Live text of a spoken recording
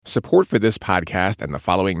Support for this podcast and the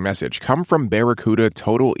following message come from Barracuda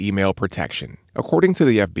Total Email Protection. According to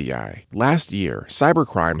the FBI, last year,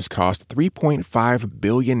 cybercrimes cost $3.5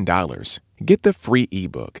 billion. Get the free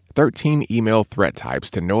ebook, 13 Email Threat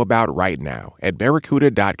Types to Know About right now at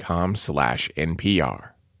barracuda.com/NPR.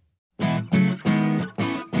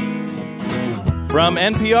 From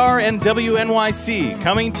NPR and WNYC,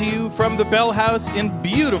 coming to you from the Bell House in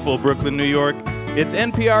beautiful Brooklyn, New York, it's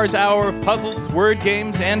NPR's hour of puzzles, word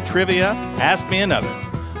games, and trivia. Ask Me Another.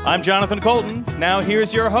 I'm Jonathan Colton. Now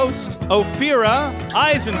here's your host, Ophira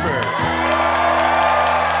Eisenberg.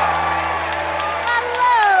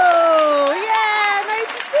 Hello! Yeah,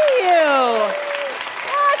 nice to see you.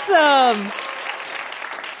 Awesome.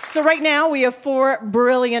 So right now we have 4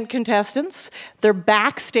 brilliant contestants. They're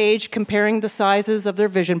backstage comparing the sizes of their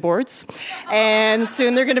vision boards. And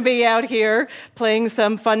soon they're going to be out here playing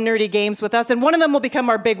some fun, nerdy games with us. And one of them will become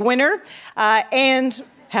our big winner. And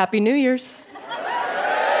Happy New Year's.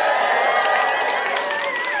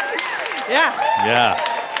 Yeah.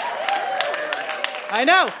 I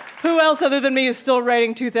know. Who else other than me is still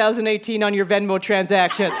writing 2018 on your Venmo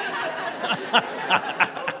transactions?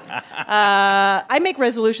 I make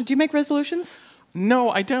resolutions. Do you make resolutions? No,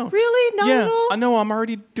 I don't. Really? Not at all? No, I'm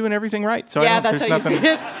already doing everything right. So yeah, that's how you see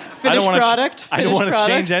it. Finished product. I don't want to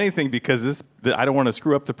change anything because I don't want to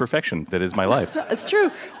screw up the perfection that is my life. That's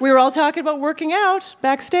true. We were all talking about working out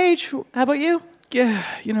backstage. How about you? Yeah,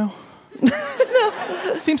 No.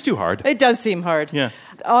 It seems too hard. It does seem hard. Yeah.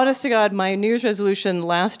 Honest to God, my New Year's resolution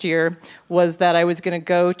last year was that I was going to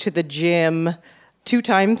go to the gym 2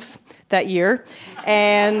 times that year,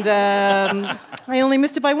 and I only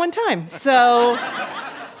missed it by 1 time. So,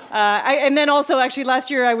 and then also, actually,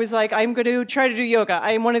 last year I was like, I'm going to try to do yoga.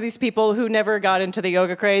 I am one of these people who never got into the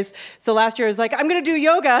yoga craze. So last year I was like, I'm going to do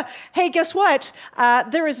yoga. Hey, guess what?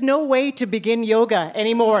 There is no way to begin yoga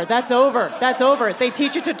anymore. That's over. That's over. They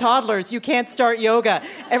teach it to toddlers. You can't start yoga.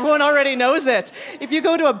 Everyone already knows it. If you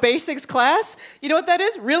go to a basics class, you know what that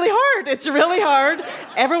is? Really hard. It's really hard.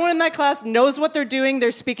 Everyone in that class knows what they're doing.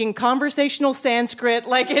 They're speaking conversational Sanskrit.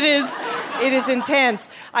 Like, it is intense.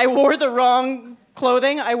 I wore the wrong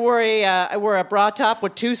clothing. I wore a bra top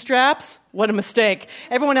with 2 straps. What a mistake.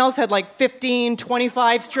 Everyone else had like 15,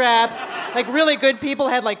 25 straps. Like, really good people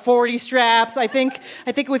had like 40 straps. I think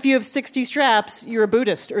if you have 60 straps, you're a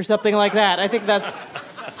Buddhist or something like that. I think that's...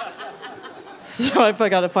 So I've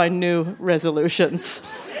got to find new resolutions.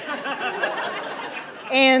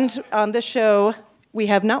 And on this show, we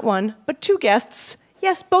have not 1, but 2 guests.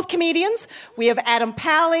 Yes, both comedians. We have Adam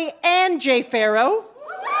Pally and Jay Pharoah.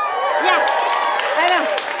 Yeah. I know.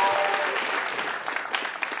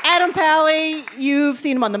 Adam Pally, you've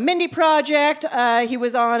seen him on The Mindy Project. He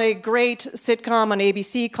was on a great sitcom on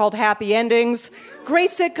ABC called Happy Endings.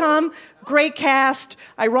 Great sitcom, great cast,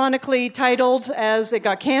 ironically titled as it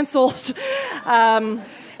got canceled. And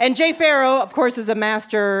Jay Pharoah, of course, is a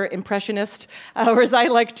master impressionist, or as I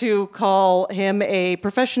like to call him, a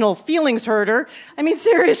professional feelings herder. I mean,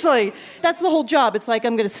 seriously, that's the whole job. It's like,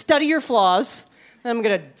 I'm going to study your flaws, and I'm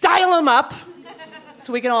going to dial them up,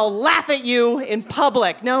 so we can all laugh at you in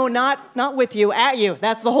public. No, not with you, at you.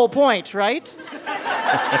 That's the whole point, right?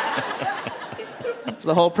 That's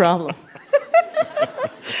the whole problem.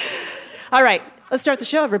 All right, let's start the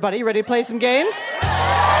show, everybody. You ready to play some games?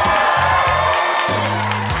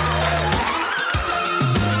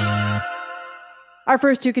 Our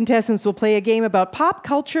first 2 contestants will play a game about pop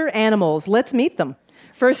culture animals. Let's meet them.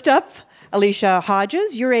 First up, Alicia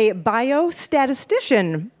Hodges, you're a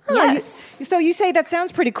biostatistician. Yes. So you say that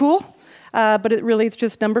sounds pretty cool, but it's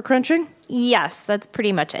just number crunching? Yes, that's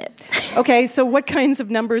pretty much it. Okay, so what kinds of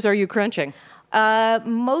numbers are you crunching?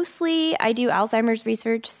 Mostly I do Alzheimer's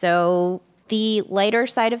research, so the lighter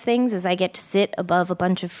side of things is I get to sit above a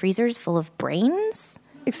bunch of freezers full of brains.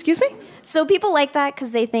 Excuse me? So people like that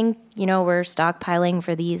because they think, we're stockpiling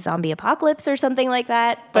for the zombie apocalypse or something like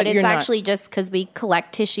that. But it's actually just because we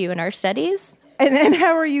collect tissue in our studies. And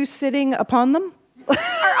how are you sitting upon them? Our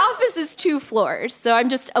office is 2 floors, so I'm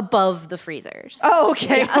just above the freezers. Oh,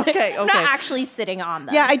 okay, yeah. Okay. I'm not actually sitting on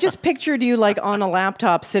them. Yeah, I just pictured you like on a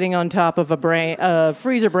laptop sitting on top of a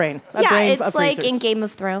freezer brain. It's like in Game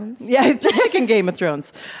of Thrones. Yeah, it's just like in Game of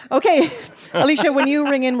Thrones. Okay, Alicia, when you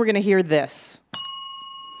ring in, we're going to hear this.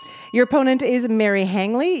 Your opponent is Mary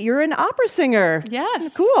Hangley. You're an opera singer.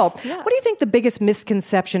 Yes. Cool. Yeah. What do you think the biggest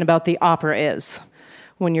misconception about the opera is?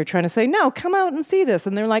 When you're trying to say, no, come out and see this.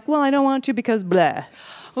 And they're like, well, I don't want to because blah.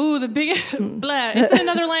 Ooh, the big blah. It's in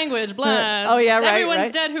another language. Blah. Oh, yeah, right. Everyone's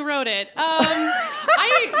right. dead who wrote it. I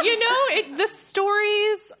The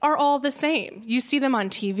stories are all the same. You see them on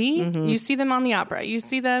TV, you see them on the opera, you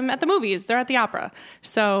see them at the movies, they're at the opera.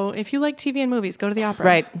 So if you like TV and movies, go to the opera.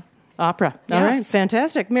 Right. Opera. All Yes. right.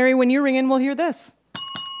 Fantastic. Mary, when you ring in, we'll hear this.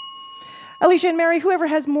 Alicia and Mary, whoever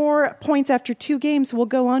has more points after 2 games will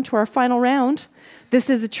go on to our final round. This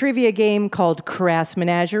is a trivia game called Crass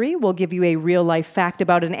Menagerie. We'll give you a real-life fact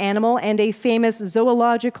about an animal and a famous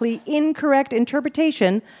zoologically incorrect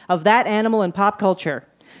interpretation of that animal in pop culture.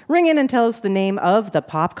 Ring in and tell us the name of the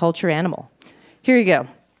pop culture animal. Here you go.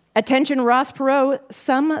 Attention, Ross Perot.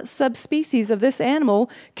 Some subspecies of this animal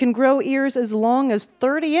can grow ears as long as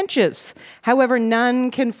 30 inches. However,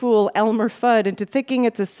 none can fool Elmer Fudd into thinking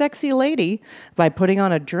it's a sexy lady by putting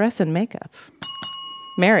on a dress and makeup.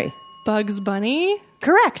 Mary. Bugs Bunny?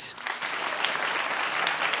 Correct.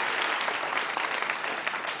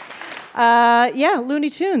 Looney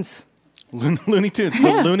Tunes. Looney Tunes,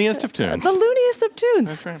 the looniest of tunes. The looniest of tunes.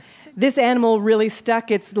 That's right. This animal really stuck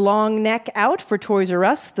its long neck out for Toys R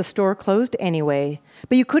Us. The store closed anyway.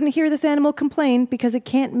 But you couldn't hear this animal complain because it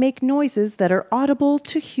can't make noises that are audible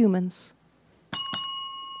to humans.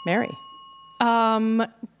 Mary.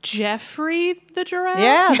 Jeffrey the giraffe?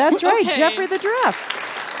 Yeah, that's right. Okay. Jeffrey the giraffe.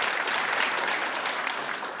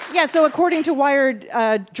 Yeah, so according to Wired,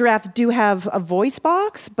 giraffes do have a voice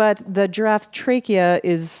box, but the giraffe's trachea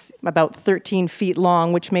is about 13 feet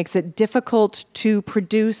long, which makes it difficult to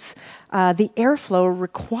produce the airflow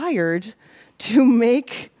required to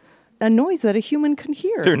make a noise that a human can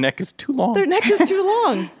hear. Their neck is too long. Their neck is too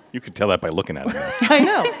long. You could tell that by looking at it. I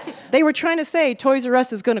know. They were trying to say Toys R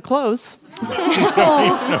Us is going to close.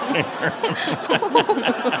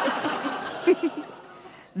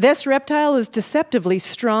 This reptile is deceptively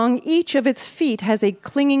strong. Each of its feet has a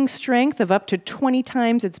clinging strength of up to 20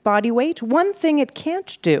 times its body weight. One thing it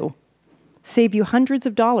can't do, save you hundreds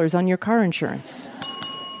of dollars on your car insurance.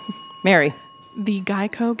 Mary. The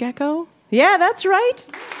Geico gecko? Yeah, that's right.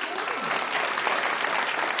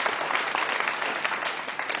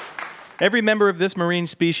 Every member of this marine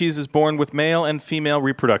species is born with male and female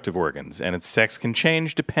reproductive organs, and its sex can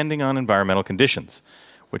change depending on environmental conditions,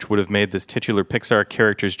 which would have made this titular Pixar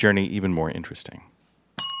character's journey even more interesting.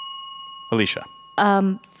 Alicia.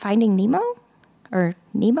 Finding Nemo? Or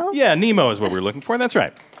Nemo? Yeah, Nemo is what we're looking for. That's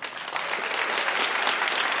right.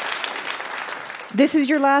 This is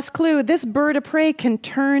your last clue. This bird of prey can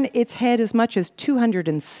turn its head as much as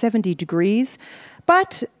 270 degrees,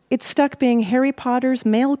 but it's stuck being Harry Potter's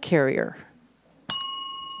mail carrier.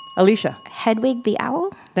 Alicia. Hedwig the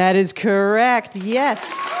owl? That is correct, yes.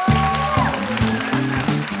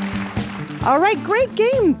 All right, great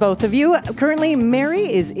game, both of you. Currently,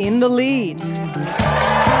 Mary is in the lead.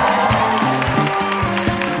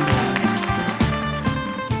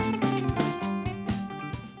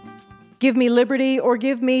 Give me liberty or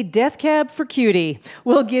give me Death Cab for Cutie.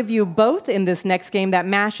 We'll give you both in this next game that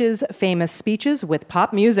mashes famous speeches with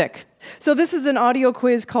pop music. So this is an audio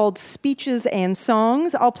quiz called Speeches and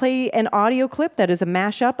Songs. I'll play an audio clip that is a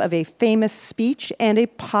mashup of a famous speech and a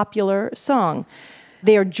popular song.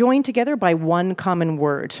 They are joined together by one common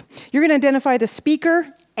word. You're going to identify the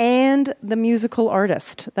speaker and the musical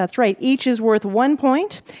artist. That's right. Each is worth 1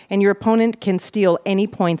 point, and your opponent can steal any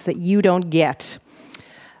points that you don't get.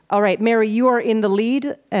 All right, Mary, you are in the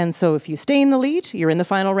lead, and so if you stay in the lead, you're in the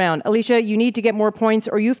final round. Alicia, you need to get more points,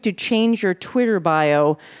 or you have to change your Twitter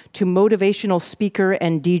bio to motivational speaker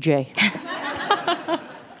and DJ.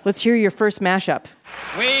 Let's hear your first mashup.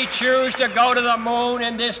 We choose to go to the moon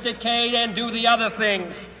in this decade and do the other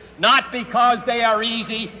things, not because they are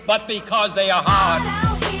easy, but because they are hard.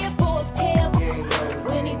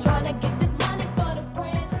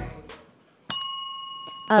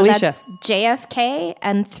 Alicia. That's JFK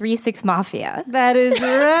and 3-6 Mafia. That is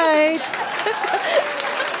right.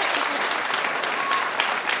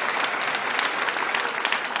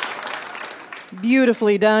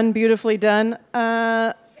 Beautifully done, beautifully done.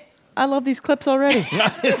 I love these clips already.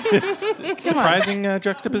 It's surprising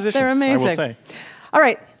juxtapositions, They're amazing. I will say. All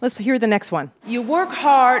right, let's hear the next one. You work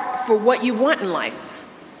hard for what you want in life.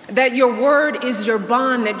 That your word is your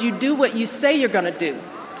bond, that you do what you say you're going to do.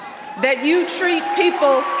 That you treat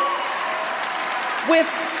people with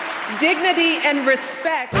dignity and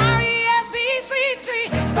respect. R-E-S-P-C-T,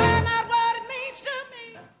 find out what it means to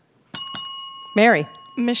me. Mary.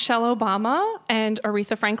 Michelle Obama and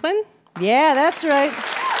Aretha Franklin? Yeah, that's right.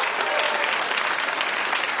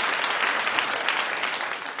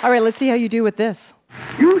 All right, let's see how you do with this.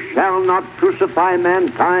 You shall not crucify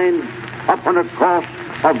mankind upon a cross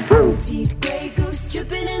of gold. Teeth, gray goose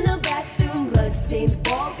dripping in the bathroom, bloodstains,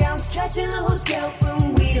 ball gowns, trash in the hotel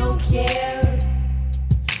room. We don't care.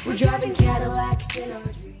 We're driving Cadillacs in our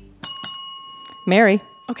Mary.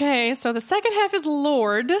 Okay, so the second half is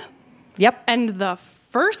Lord. Yep. And the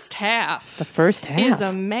first half. The first half. Is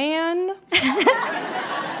a man.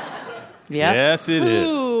 Yep. Yes, it is.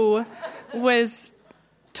 Who was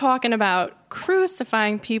talking about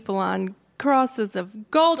crucifying people on crosses of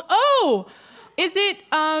gold. Oh! Is it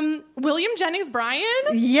William Jennings Bryan?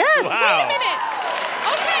 Yes. Wow. Wait a minute.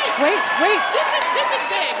 Okay. Wait. This is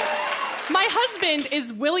big. My husband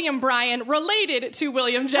is William Bryan, related to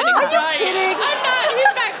William Jennings Bryan. Are you kidding? I'm not.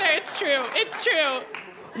 He's back there. It's true. It's true.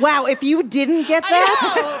 Wow, if you didn't get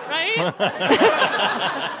that. I know, right?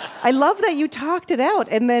 I love that you talked it out,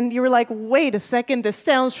 and then you were like, wait a second, this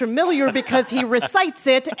sounds familiar because he recites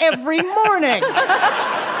it every morning.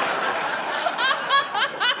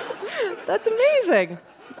 That's amazing.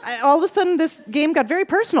 All of a sudden, this game got very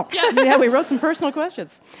personal. Yeah, we wrote some personal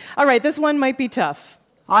questions. All right, this one might be tough.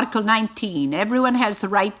 Article 19. Everyone has the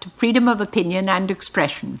right to freedom of opinion and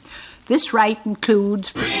expression. This right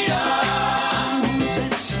includes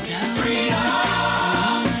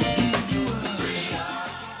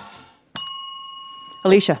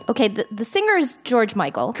Alicia. Okay, the singer is George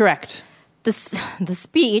Michael. Correct. The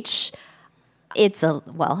speech, it's a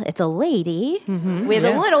lady with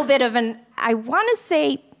a little bit of I want to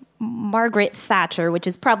say Margaret Thatcher, which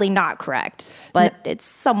is probably not correct, but it's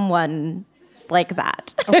someone like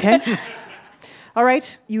that. Okay. All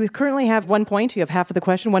right, you currently have 1 point. You have half of the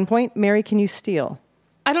question, 1 point. Mary, can you steal?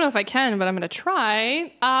 I don't know if I can, but I'm going to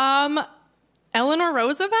try. Eleanor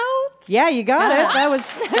Roosevelt? Yeah, you got it. That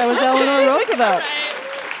was Eleanor Roosevelt.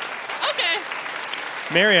 Right. Okay.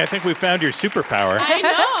 Mary, I think we found your superpower. I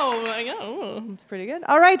know. It's pretty good.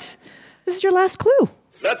 All right, this is your last clue.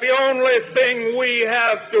 That the only thing we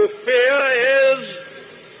have to fear is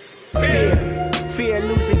fear. Fear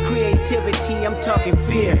losing creativity, I'm talking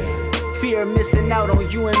fear. Fear missing out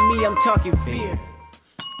on you and me, I'm talking fear.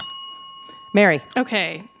 Mary.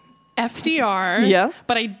 Okay. FDR. Yeah.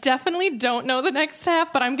 But I definitely don't know the next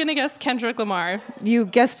half, but I'm going to guess Kendrick Lamar. You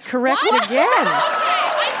guessed correct again. Okay. All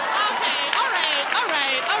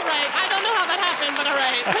right. I don't know how that happened, but all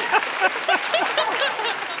right.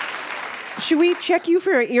 Should we check you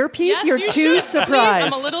for an earpiece? Yes, You're you too should.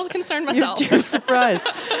 surprised. Please, I'm a little concerned myself. You're too surprised.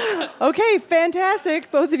 Okay,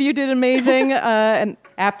 fantastic. Both of you did amazing. And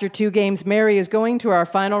after 2 games, Mary is going to our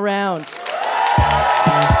final round.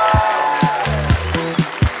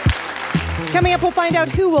 Coming up, we'll find out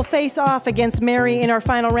who will face off against Mary in our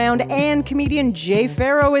final round, and comedian Jay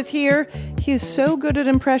Pharoah is here. He is so good at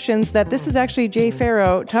impressions that this is actually Jay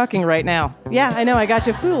Pharoah talking right now. Yeah, I know, I got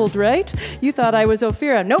you fooled, right? You thought I was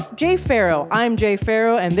Ophira. Nope, Jay Pharoah. I'm Jay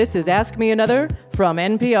Pharoah, and this is Ask Me Another from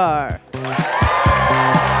NPR.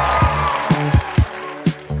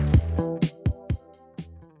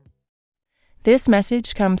 This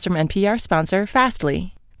message comes from NPR sponsor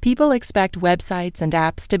Fastly. People expect websites and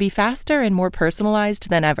apps to be faster and more personalized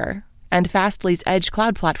than ever. And Fastly's Edge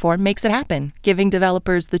Cloud platform makes it happen, giving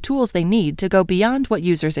developers the tools they need to go beyond what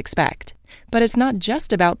users expect. But it's not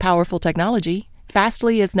just about powerful technology.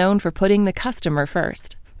 Fastly is known for putting the customer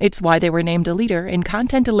first. It's why they were named a leader in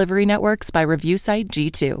content delivery networks by review site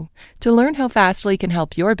G2. To learn how Fastly can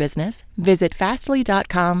help your business, visit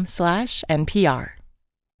fastly.com/NPR.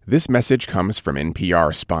 This message comes from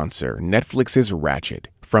NPR sponsor Netflix's Ratched,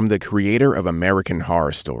 from the creator of American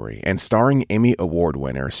Horror Story and starring Emmy Award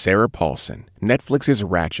winner Sarah Paulson. Netflix's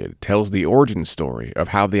Ratched tells the origin story of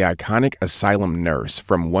how the iconic asylum nurse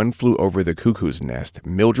from One Flew Over the Cuckoo's Nest,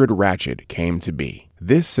 Mildred Ratched, came to be.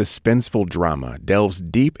 This suspenseful drama delves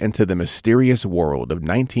deep into the mysterious world of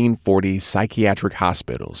 1940s psychiatric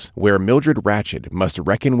hospitals, where Mildred Ratched must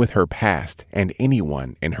reckon with her past and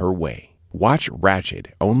anyone in her way. Watch Ratched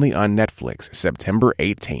only on Netflix September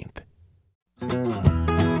 18th.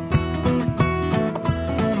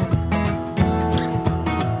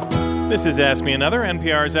 This is Ask Me Another,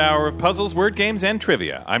 NPR's hour of puzzles, word games, and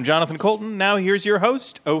trivia. I'm Jonathan Colton. Now here's your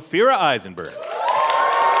host, Ophira Eisenberg.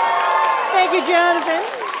 Thank you, Jonathan.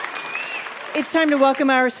 It's time to welcome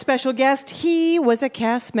our special guest. He was a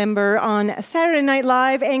cast member on Saturday Night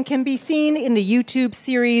Live and can be seen in the YouTube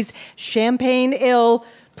series Champaign Ill.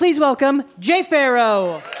 Please welcome Jay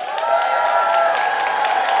Pharoah.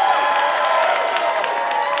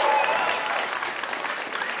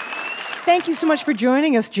 Thank you so much for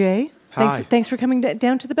joining us, Jay. Hi. Thanks for coming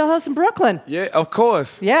down to the Bell House in Brooklyn. Yeah, of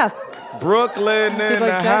course. Yeah. Brooklyn in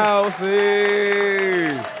the house.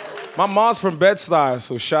 Hey. My mom's from Bed-Stuy,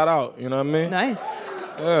 so shout out. You know what I mean? Nice.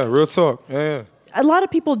 Yeah, real talk. Yeah. A lot of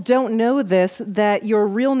people don't know this, that your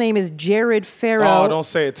real name is Jared Pharoah. Oh, don't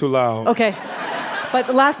say it too loud. Okay. But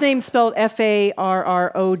the last name spelled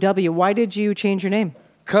F-A-R-R-O-W. Why did you change your name?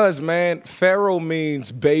 Cause, man, Pharaoh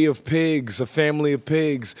means Bay of Pigs, a family of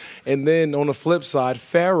pigs. And then on the flip side,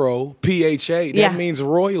 Pharaoh, P-H-A, that means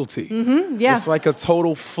royalty. Mm-hmm, yeah. It's like a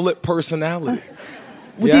total flip personality.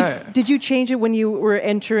 Did you change it when you were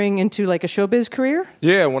entering into like a showbiz career?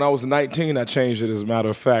 Yeah, when I was 19, I changed it, as a matter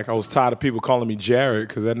of fact. I was tired of people calling me Jared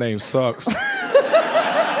because that name sucks.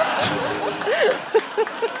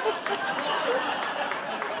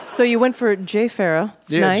 So you went for Jay Pharoah.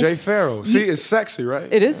 It's nice. Jay Pharoah. See, it's sexy, right?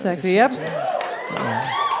 It is sexy, yep.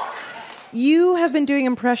 You have been doing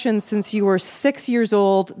impressions since you were 6 years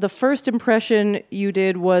old. The first impression you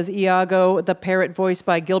did was Iago, the parrot voiced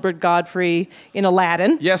by Gilbert Godfrey in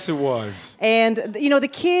Aladdin. Yes, it was. And, you know, the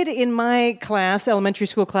kid in my class, elementary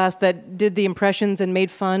school class, that did the impressions and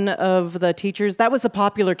made fun of the teachers, that was the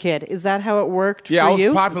popular kid. Is that how it worked for you? Yeah, I was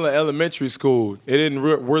popular in elementary school. It didn't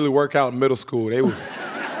really work out in middle school. They was...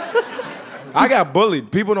 I got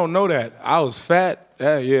bullied. People don't know that. I was fat.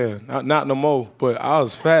 Not no more, but I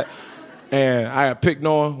was fat. And I got picked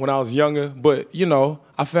on when I was younger, but, you know,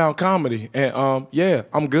 I found comedy. And,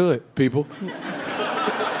 I'm good, people.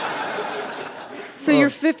 So you're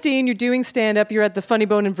 15, you're doing stand-up, you're at the Funny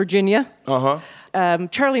Bone in Virginia. Uh-huh.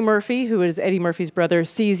 Charlie Murphy, who is Eddie Murphy's brother,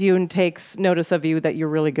 sees you and takes notice of you that you're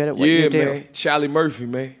really good at what you do. Yeah, man. Charlie Murphy,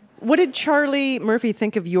 man. What did Charlie Murphy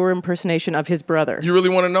think of your impersonation of his brother? You really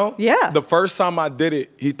want to know? Yeah. The first time I did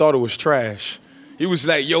it, he thought it was trash. He was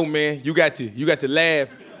like, yo, man, you got to laugh.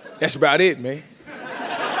 That's about it, man.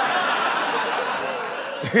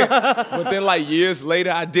 But then, like, years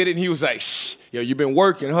later, I did it, and he was like, shh, yo, you been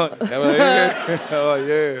working, huh? I'm like,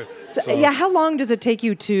 yeah. So, yeah, how long does it take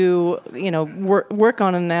you to, you know, work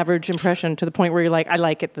on an average impression to the point where you're like, I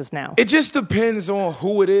like it this now? It just depends on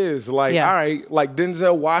who it is. Like, all right, like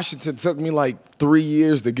Denzel Washington took me like 3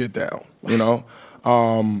 years to get down, you know?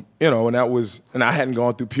 And I hadn't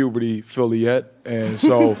gone through puberty fully yet. And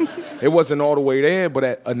so it wasn't all the way there, but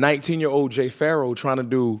at a 19-year-old Jay Pharoah trying to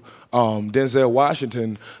do Denzel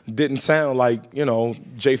Washington didn't sound like, you know,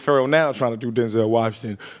 Jay Pharoah now trying to do Denzel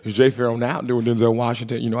Washington. It's Jay Pharoah now doing Denzel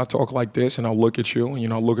Washington. You know, I talk like this, and I'll look at you, and, you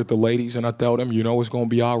know, I look at the ladies, and I tell them, you know, it's going to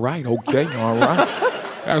be all right. Okay, all right.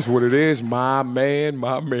 That's what it is, my man,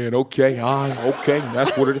 okay, all right, okay,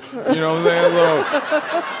 that's what it is. You know what I'm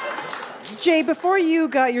saying? Jay, before you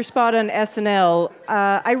got your spot on SNL,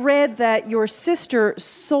 I read that your sister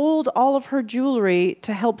sold all of her jewelry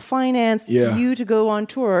to help finance you to go on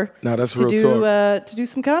tour. No, that's real talk. To do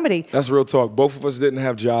some comedy. That's real talk. Both of us didn't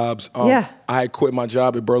have jobs. I had quit my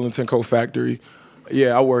job at Burlington Coat Factory.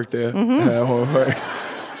 Yeah, I worked there.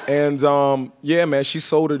 And, man, she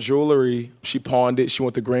sold her jewelry. She pawned it. She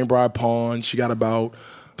went to Greenbrier Pawn. She got about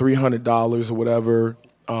 $300 or whatever.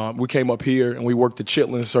 We came up here and we worked the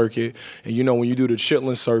Chitlin circuit. And, you know, when you do the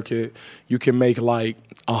Chitlin circuit, you can make like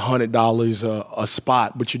 $100 a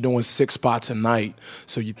spot, but you're doing 6 spots a night.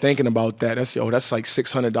 So you're thinking about that. That's like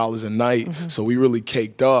 $600 a night. Mm-hmm. So we really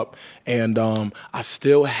caked up. And I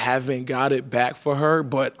still haven't got it back for her,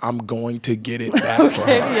 but I'm going to get it back for her.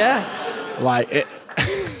 Yeah. Like,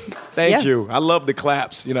 thank you. I love the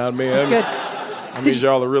claps, you know what I mean? That's good. I mean,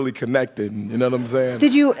 y'all are really connected, you know what I'm saying?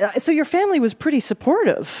 Did you, so your family was pretty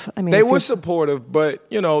supportive. I mean, they were supportive, but,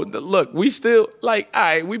 you know, look, we still, like, all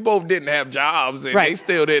right, we both didn't have jobs, and they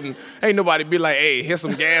still didn't, ain't nobody be like, hey, here's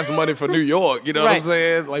some gas money for New York, you know what I'm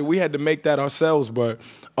saying? Like, we had to make that ourselves, but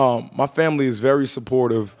my family is very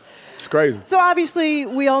supportive. It's crazy. So obviously,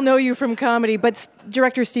 we all know you from comedy, but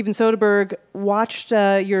director Steven Soderbergh watched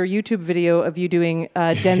your YouTube video of you doing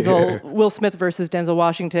Will Smith versus Denzel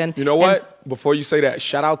Washington. You know what? Before you say that,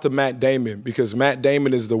 shout out to Matt Damon, because Matt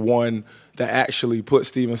Damon is the one that actually put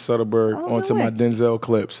Steven Soderbergh onto my Denzel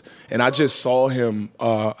clips. And I just saw him,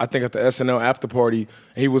 I think at the SNL after party,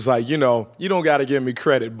 and he was like, you know, you don't got to give me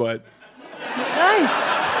credit, but... Nice.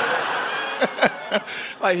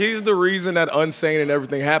 Like, he's the reason that Unsane and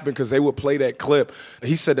everything happened, because they would play that clip.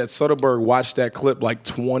 He said that Soderbergh watched that clip like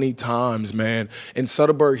 20 times, man. And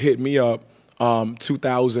Soderbergh hit me up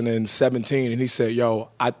 2017, and he said,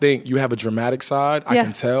 yo, I think you have a dramatic side, I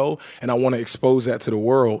can tell, and I want to expose that to the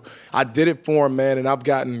world. I did it for him, man, and I've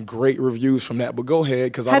gotten great reviews from that. But go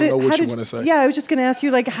ahead, because I don't know what you want to say. Yeah, I was just going to ask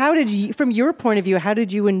you, like, how did you, from your point of view, how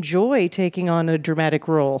did you enjoy taking on a dramatic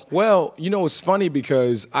role? Well, you know, it's funny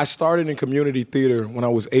because I started in community theater when I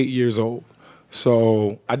was 8 years old.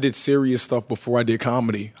 So I did serious stuff before I did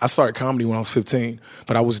comedy. I started comedy when I was 15,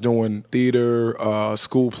 but I was doing theater,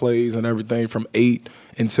 school plays and everything from 8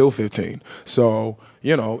 until 15. So,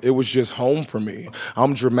 you know, it was just home for me.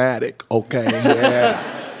 I'm dramatic, okay, yeah.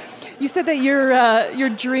 You said that your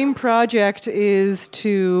dream project is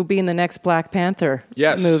to be in the next Black Panther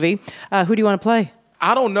movie. Who do you want to play?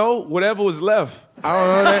 I don't know. Whatever was left. I don't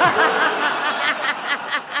know that.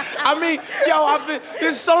 I mean,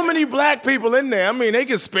 there's so many black people in there. I mean, they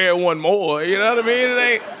can spare one more. You know what I mean?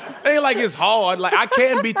 It ain't like it's hard. Like, I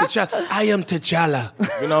can be T'Challa. I am T'Challa.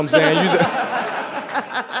 You know what I'm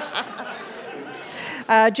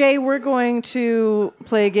saying? Jay, we're going to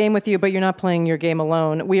play a game with you, but you're not playing your game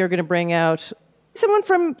alone. We are going to bring out someone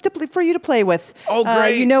for you to play with. Oh,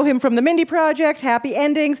 great. You know him from The Mindy Project, Happy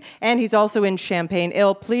Endings, and he's also in Champaign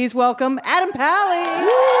Ill. Please welcome Adam Pally.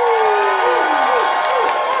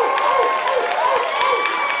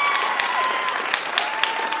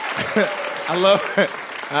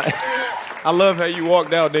 I love how you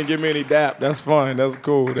walked out and didn't give me any dap. That's fun. That's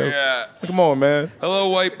cool. Come on, man. Hello,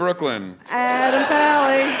 white Brooklyn. Adam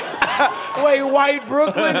Pally. Wait, white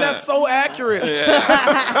Brooklyn? That's so accurate. Yeah.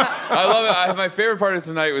 I love it. My favorite part of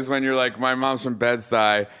tonight was when you're like, my mom's from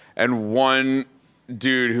Bed-Stuy, and one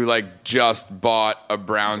dude who like just bought a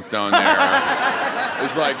brownstone there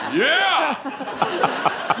is like, yeah!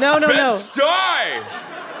 No. Bed-Stuy!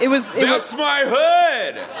 That's my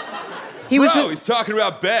hood! He's talking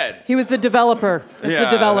about bed. He was the developer.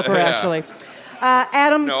 Actually.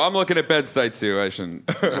 Adam. No, I'm looking at Bed-Stuy too. I shouldn't.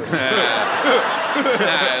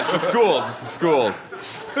 It's the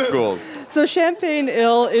schools. So Champaign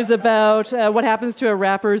Ill is about what happens to a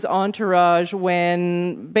rapper's entourage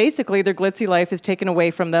when basically their glitzy life is taken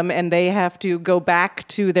away from them and they have to go back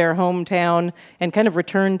to their hometown and kind of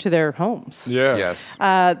return to their homes. Yeah. Yes.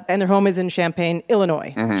 And their home is in Champaign,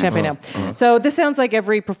 Illinois. Mm-hmm. Champaign Ill. So this sounds like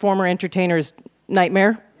every performer entertainer's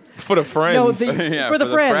nightmare. For the friends. No, for the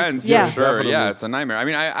friends. Yeah. For sure. Definitely. Yeah, it's a nightmare. I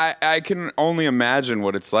mean, I can only imagine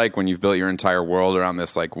what it's like when you've built your entire world around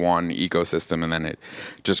this like one ecosystem and then it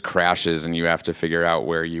just crashes and you have to figure out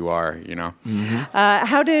where you are, you know? Mm-hmm.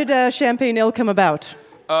 How did Champaign Ill come about?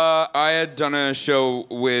 I had done a show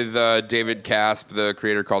with David Casp, the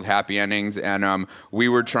creator, called Happy Endings, and we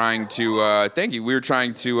were trying to, we were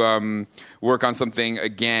trying to work on something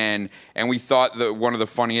again, and we thought that one of the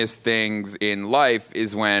funniest things in life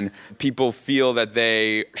is when people feel that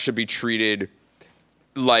they should be treated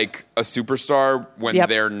like a superstar when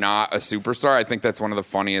they're not a superstar. I think that's one of the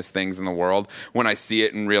funniest things in the world when I see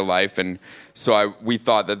it in real life. And so we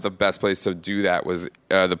thought that the best place to do that was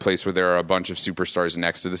the place where there are a bunch of superstars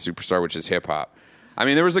next to the superstar, which is hip hop. I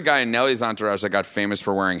mean, there was a guy in Nelly's entourage that got famous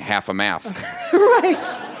for wearing half a mask.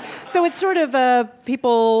 Right. So it's sort of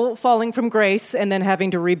people falling from grace and then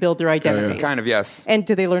having to rebuild their identity. Kind of, yes. And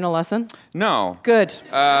do they learn a lesson? No. Good.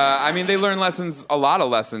 I mean, they learn a lot of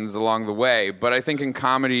lessons along the way, but I think in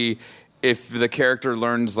comedy, if the character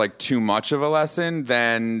learns like too much of a lesson,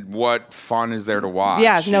 then what fun is there to watch?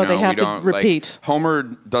 Yeah, no, they have to repeat. Like, Homer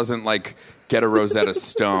doesn't like get a Rosetta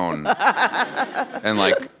Stone and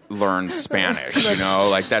like learn Spanish, you know?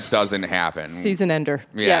 Like that doesn't happen. Season ender.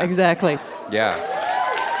 Yeah, exactly. Yeah.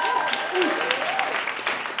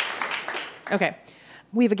 Okay.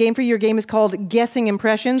 We have a game for you. Your game is called Guessing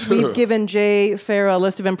Impressions. We've given Jay Pharoah a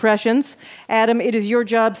list of impressions. Adam, it is your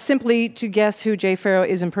job simply to guess who Jay Pharoah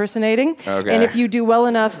is impersonating. Okay. And if you do well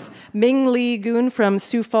enough, Ming Lee Goon from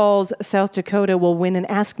Sioux Falls, South Dakota will win an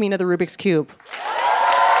Ask Me Another Rubik's Cube.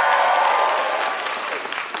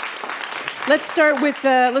 Let's start with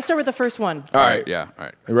the first one. All right. Yeah. All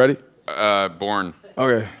right. You ready? Born.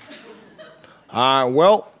 Okay.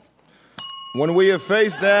 Well, when we have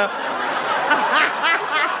faced that...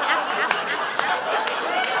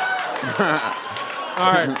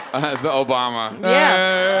 All right. The Obama.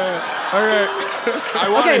 Yeah. Okay. I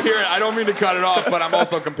want to hear it. I don't mean to cut it off, but I'm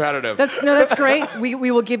also competitive. That's great. We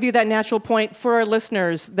will give you that natural point for our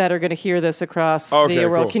listeners that are going to hear this across the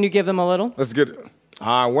world. Cool. Can you give them a little? Let's get it.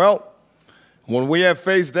 Well, when we have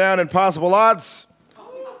faced down impossible odds,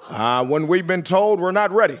 when we've been told we're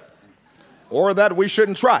not ready, or that we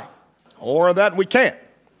shouldn't try, or that we can't,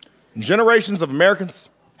 generations of Americans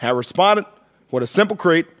have responded with a simple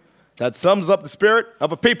creed that sums up the spirit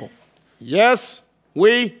of a people. Yes,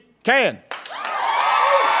 we can.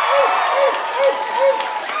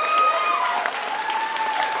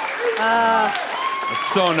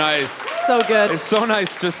 It's so nice. So good. It's so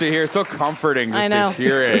nice just to hear. So comforting just to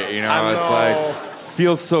hear it. You know, I know. It's like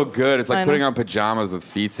feels so good. It's like putting on pajamas with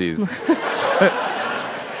feetsies.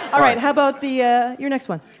 All right. How about your next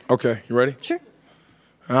one? Okay, you ready? Sure.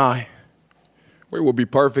 We will be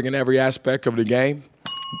perfect in every aspect of the game.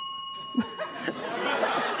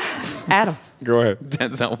 Adam. Go ahead.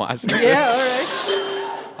 Denzel Washington. Yeah, all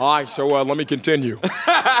right. All right, so let me continue.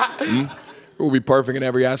 will be perfect in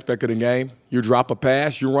every aspect of the game. You drop a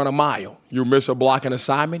pass, you run a mile. You miss a blocking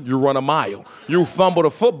assignment, you run a mile. You fumble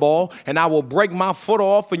the football, and I will break my foot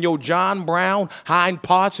off in your John Brown hind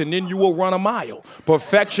parts, and then you will run a mile.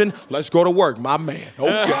 Perfection, let's go to work, my man.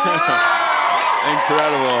 Okay.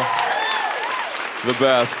 Incredible. The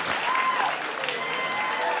best.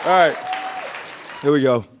 All right, here we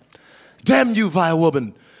go. Damn you, vile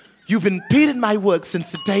woman. You've impeded my work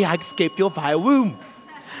since the day I escaped your vile womb.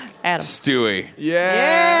 Adam. Stewie.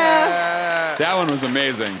 Yeah. That one was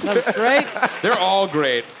amazing. That was great. They're all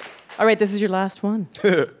great. All right, this is your last one.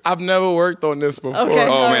 I've never worked on this before. Okay,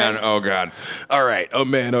 Oh, all man. right. Oh, God. All right. Oh,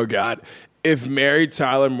 man. Oh, God. If married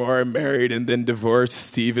Tyler Moore married and then divorced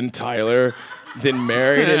Steven Tyler, then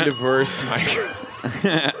married and divorced Michael.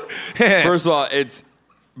 First of all, it's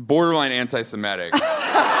borderline anti-Semitic.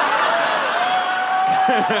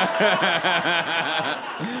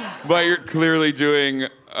 But you're clearly doing...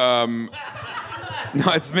 no,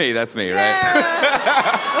 it's me. That's me, right?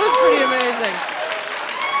 That was pretty amazing.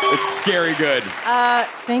 It's scary good.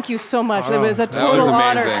 Thank you so much. Oh, it was a that total was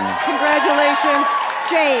honor. amazing. Congratulations,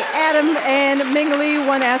 Jay, Adam, and Mingli.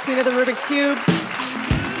 One Ask Me Another Rubik's Cube.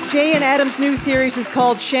 Jay and Adam's new series is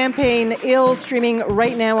called Champaign, streaming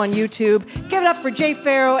right now on YouTube. Give it up for Jay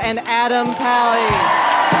Pharoah and Adam Pally.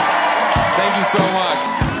 Thank you so much.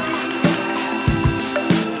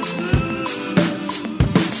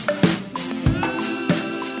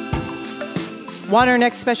 Want our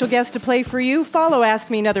next special guest to play for you? Follow Ask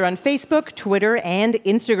Me Another on Facebook, Twitter, and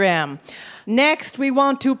Instagram. Next, we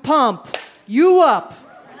want to pump you up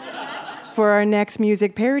for our next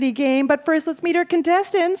music parody game. But first, let's meet our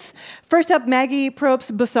contestants. First up, Maggie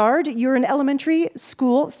Probst-Bussard. You're an elementary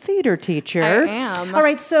school theater teacher. I am. All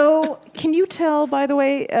right, so can you tell, by the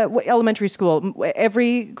way, what elementary school,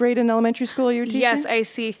 every grade in elementary school you're teaching? Yes, I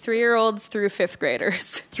see 3-year-olds through 5th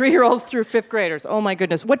graders. 3-year-olds through 5th graders. Oh, my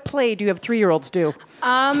goodness. What play do you have 3-year-olds do?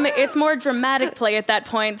 It's more dramatic play at that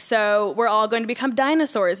point, so we're all going to become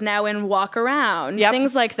dinosaurs now and walk around. Yep.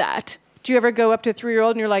 Things like that. Do you ever go up to a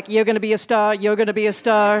 3-year-old and you're like, you're going to be a star, you're going to be a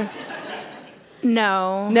star?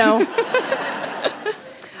 No. No?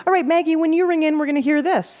 All right, Maggie, when you ring in, we're going to hear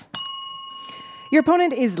this. Your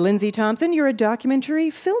opponent is Lindsay Thompson. You're a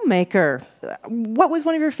documentary filmmaker. What was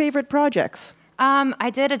one of your favorite projects? I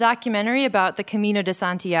did a documentary about the Camino de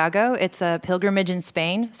Santiago. It's a pilgrimage in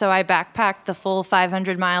Spain. So I backpacked the full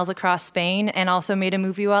 500 miles across Spain and also made a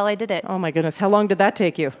movie while I did it. Oh, my goodness. How long did that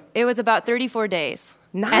take you? It was about 34 days.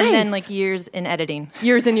 Nice. And then years in editing.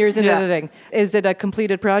 Years and years in editing. Is it a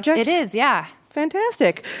completed project? It is, yeah.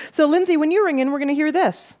 Fantastic. So, Lindsay, when you ring in, we're going to hear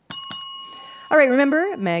this. All right,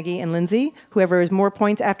 remember, Maggie and Lindsay, whoever has more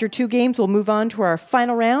points after 2 games will move on to our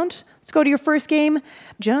final round. Let's go to your first game.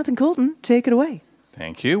 Jonathan Coulton, take it away.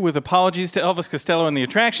 Thank you. With apologies to Elvis Costello and the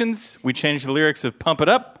Attractions, we changed the lyrics of Pump It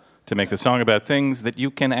Up to make the song about things that you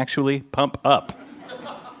can actually pump up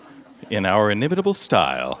in our inimitable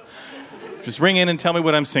style. Just ring in and tell me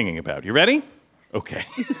what I'm singing about. You ready? Okay.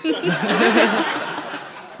 It's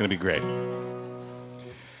going to be great.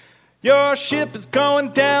 Your ship is going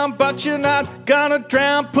down, but you're not gonna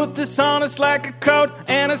drown. Put this on us like a coat,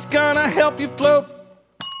 and it's gonna help you float.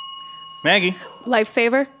 Maggie.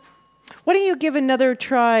 Lifesaver. Why don't you give another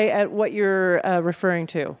try at what you're referring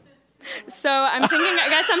to? So I'm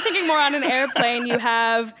thinking more on an airplane. You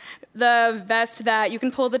have the vest that you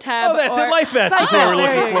can pull the tab. Oh, that's a life vest is what we're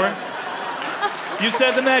looking for. You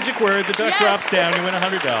said the magic word, the duck drops down, you win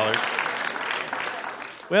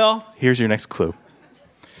 $100. Well, here's your next clue.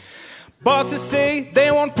 Bosses say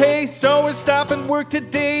they won't pay, so we're stopping work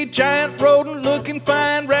today. Giant rodent looking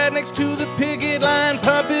fine, right next to the picket line.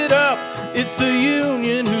 Pump it up, it's the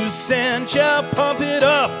union who sent ya. Pump it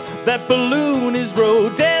up, that balloon is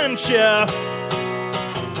Rodentia.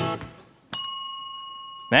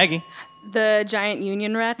 Maggie. The giant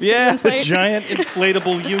union rats. Yeah, the giant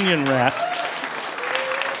inflatable union rat.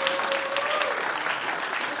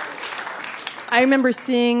 I remember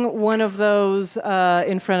seeing one of those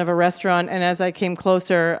in front of a restaurant, and as I came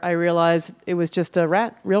closer, I realized it was just a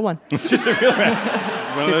rat, real one. It's just a real rat.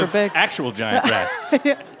 One Super of those big. actual giant rats.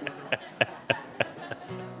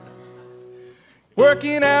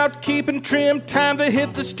 Working out, keeping trim, time to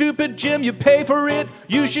hit the stupid gym. You pay for it,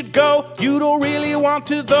 you should go. You don't really want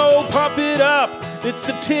to though. Pump it up, it's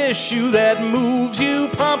the tissue that moves you.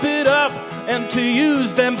 Pump it up, and to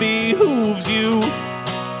use them behooves you.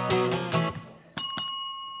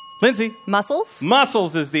 Lindsay. Muscles?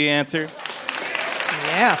 Muscles is the answer.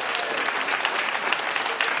 Yeah.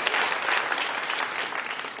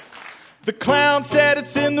 The clown said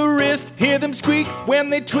it's in the wrist. Hear them squeak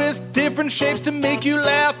when they twist. Different shapes to make you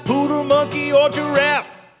laugh. Poodle, monkey, or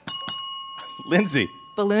giraffe. Lindsay.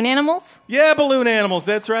 Balloon animals? Yeah, balloon animals.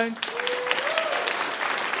 That's right.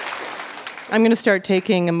 I'm going to start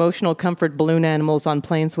taking emotional comfort balloon animals on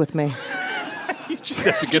planes with me. You just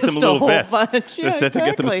have to get them Just a little whole vest. bunch. Yeah, Just have to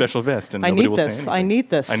get them a exactly. special vest, and I nobody need will say this. anything. I need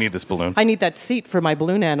this. I need this balloon. I need that seat for my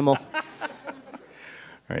balloon animal. All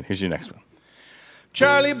right, here's your next one.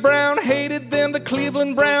 Charlie Brown hated them. The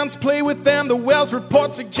Cleveland Browns play with them. The Wells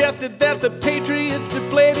report suggested that the Patriots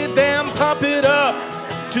deflated them. Pump it up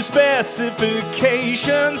to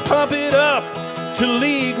specifications. Pump it up to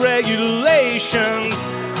league regulations.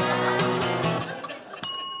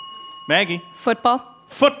 Maggie. Football.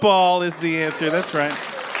 Football is the answer. That's right.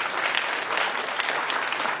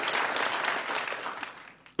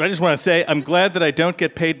 I just want to say I'm glad that I don't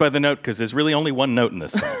get paid by the note because there's really only one note in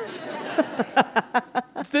this song.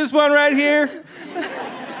 It's this one right here.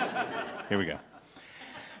 Here we go.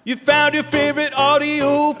 You found your favorite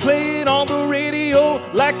audio playing on the radio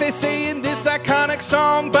like they say in this iconic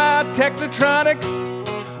song by Technotronic.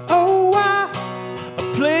 Oh, wow.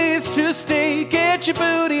 A place to stay. Get your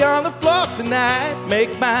booty on the floor tonight.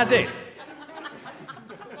 Make my day.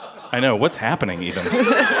 I know. What's happening even?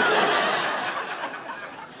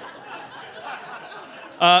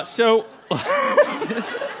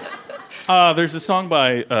 There's a song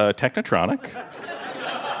by Technotronic.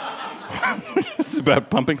 It's about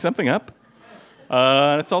pumping something up.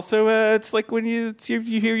 It's also, it's like when you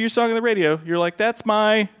hear your song on the radio, you're like, that's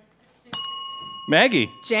my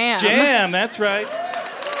Maggie. Jam. Jam, that's right.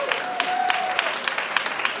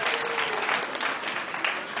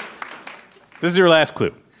 This is your last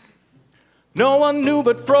clue. No one knew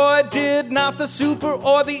but Freud did, not the super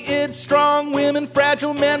or the id. Strong women,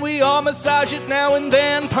 fragile men, we all massage it now and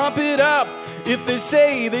then. Pump it up. If they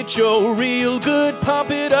say that you're real good,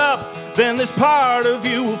 pump it up. Then this part of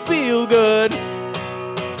you will feel good.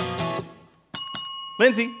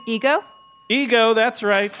 Lindsay. Ego? Ego, that's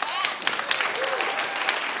right.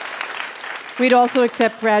 We'd also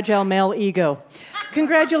accept fragile male ego.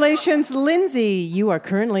 Congratulations, Lindsay. You are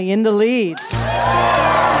currently in the lead.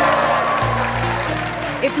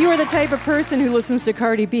 If you are the type of person who listens to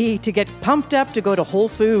Cardi B to get pumped up to go to Whole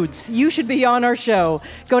Foods, you should be on our show.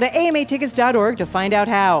 Go to amatickets.org to find out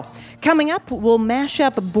how. Coming up, we'll mash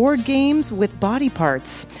up board games with body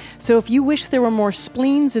parts. So if you wish there were more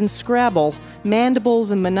spleens in Scrabble,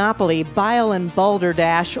 mandibles in Monopoly, bile and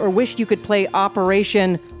balderdash, or wish you could play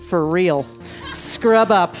Operation For Real,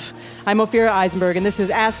 scrub up. I'm Ophira Eisenberg, and this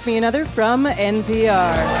is Ask Me Another from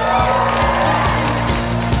NPR.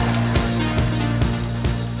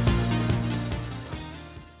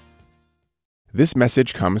 This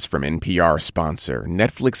message comes from NPR sponsor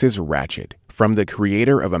Netflix's Ratched. From the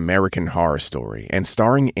creator of American Horror Story and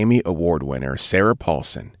starring Emmy Award winner Sarah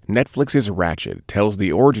Paulson, Netflix's Ratched tells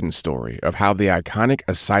the origin story of how the iconic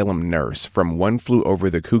asylum nurse from One Flew Over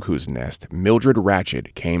the Cuckoo's Nest, Mildred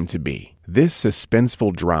Ratched, came to be. This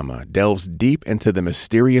suspenseful drama delves deep into the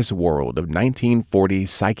mysterious world of 1940s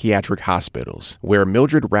psychiatric hospitals, where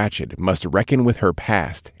Mildred Ratched must reckon with her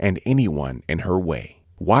past and anyone in her way.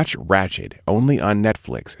 Watch Ratched only on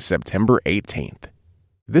Netflix September 18th.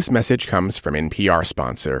 This message comes from NPR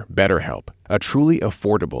sponsor BetterHelp, a truly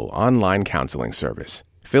affordable online counseling service.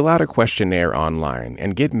 Fill out a questionnaire online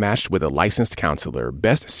and get matched with a licensed counselor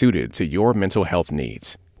best suited to your mental health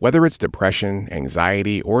needs. Whether it's depression,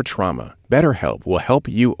 anxiety, or trauma, BetterHelp will help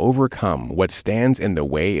you overcome what stands in the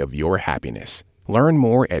way of your happiness. Learn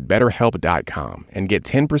more at BetterHelp.com and get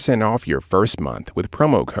 10% off your first month with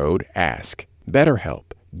promo code ASK. BetterHelp.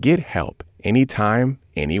 Get help anytime,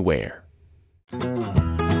 anywhere.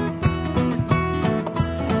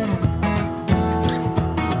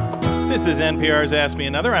 This is NPR's Ask Me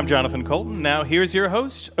Another. I'm Jonathan Colton. Now here's your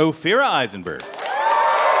host, Ophira Eisenberg.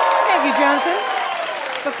 Thank you, Jonathan.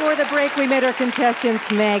 Before the break, we met our contestants,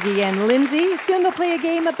 Maggie and Lindsay. Soon they'll play a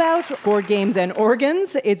game about board games and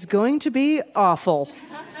organs. It's going to be awful.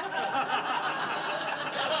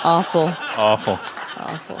 Awful. Awful.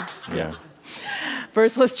 Awful. Yeah.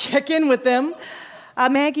 First, let's check in with them.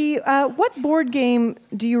 Maggie, what board game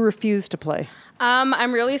do you refuse to play?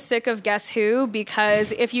 I'm really sick of Guess Who,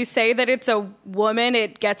 because if you say that it's a woman,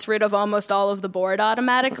 it gets rid of almost all of the board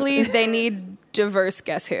automatically. They need diverse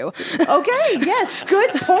Guess Who. Okay, yes, good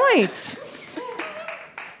point.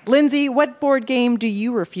 Lindsay, what board game do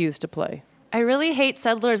you refuse to play? I really hate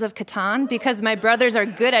Settlers of Catan because my brothers are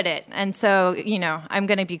good at it. And so, I'm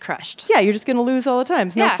going to be crushed. Yeah, you're just going to lose all the time.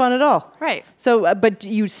 It's no fun at all. Right. So, but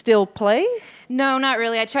you still play? No, not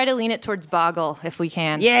really. I try to lean it towards Boggle if we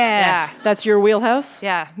can. Yeah. That's your wheelhouse?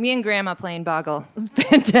 Yeah. Me and Grandma playing Boggle.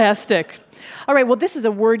 Fantastic. All right, well, this is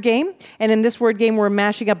a word game. And in this word game, we're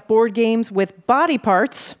mashing up board games with body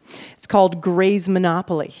parts. It's called Gray's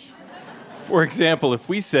Monopoly. For example, if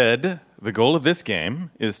we said the goal of this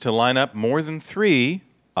game is to line up more than 3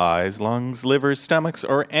 eyes, lungs, livers, stomachs,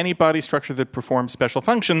 or any body structure that performs special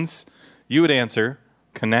functions, you would answer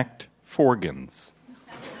connect forgans.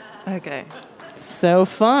 Okay. So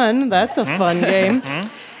fun. That's a fun game.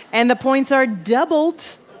 And the points are doubled.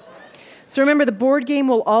 So remember, the board game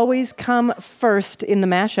will always come first in the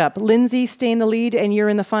mashup. Lindsay, stay in the lead, and you're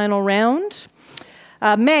in the final round.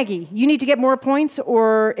 Maggie, you need to get more points,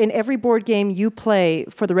 or in every board game you play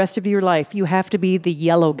for the rest of your life, you have to be the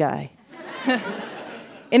yellow guy.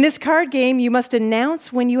 In this card game, you must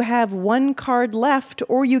announce when you have 1 card left,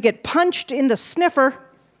 or you get punched in the sniffer.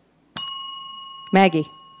 Maggie.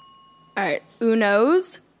 All right,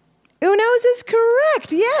 Unos. Unos is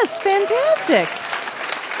correct. Yes, fantastic.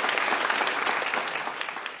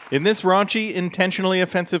 In this raunchy, intentionally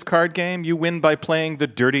offensive card game, you win by playing the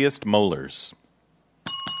dirtiest molars.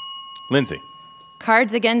 Lindsay.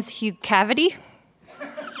 Cards Against Cavity.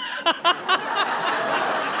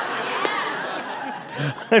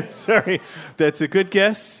 I'm sorry. That's a good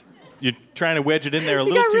guess. You're trying to wedge it in there a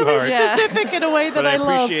little too hard. You got really specific in a way that but I I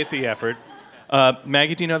love. appreciate the effort.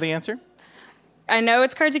 Maggie, do you know the answer? I know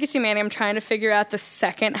it's Cards Against Humanity. I'm trying to figure out the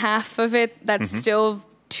second half of it that's still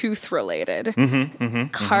tooth-related.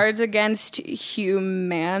 Cards Against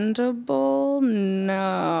Humandable?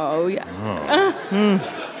 No. Yeah.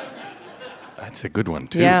 That's a good one,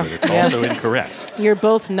 too, Yeah. but it's also incorrect. You're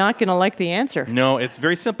both not going to like the answer. No, it's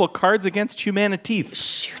very simple. Cards Against Humanity.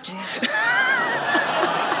 Shoot.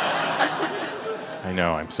 I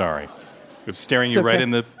know, I'm sorry. I'm staring you right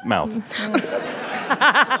in the mouth.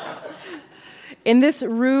 In this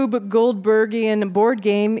Rube Goldbergian board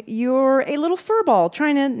game, you're a little furball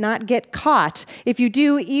trying to not get caught. If you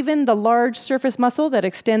do, even the large surface muscle that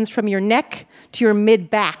extends from your neck to your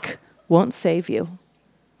mid-back won't save you.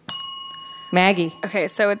 Maggie. Okay,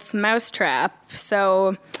 so it's Mousetrap. So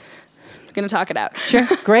I'm going to talk it out. Sure,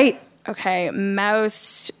 great. Okay,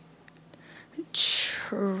 Mouse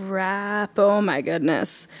Trap. Oh, my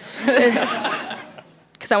goodness.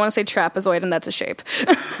 Because I want to say trapezoid, and that's a shape.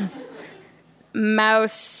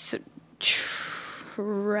 Mouse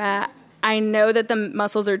trap. I know that the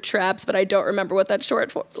muscles are traps, but I don't remember what that's short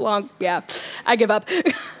for. Yeah, I give up. Do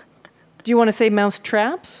you want to say mouse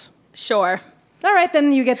traps? Sure. All right,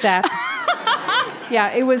 then you get that.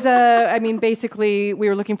 Yeah, it was, basically, we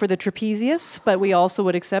were looking for the trapezius, but we also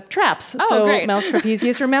would accept traps. Oh, so great. Mouse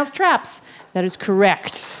trapezius or mouse traps. That is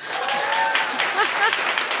correct.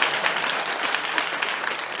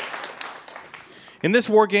 In this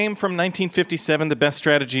war game from 1957, the best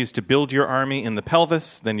strategy is to build your army in the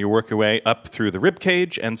pelvis, then you work your way up through the rib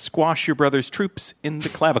cage and squash your brother's troops in the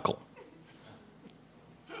clavicle.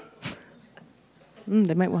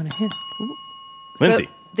 They might want to hit. Ooh. Lindsay.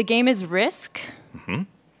 So the game is Risk.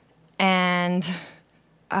 And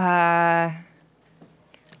I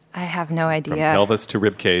have no idea. From pelvis to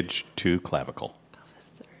rib cage to clavicle.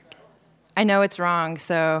 I know it's wrong,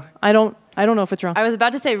 so I don't know if it's wrong. I was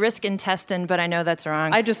about to say risk intestine, but I know that's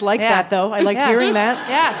wrong. I just liked that, though. I liked hearing that.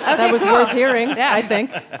 Yeah, okay, that was cool. worth hearing, Yeah. I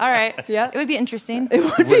think. All right. Yeah. It would be interesting. It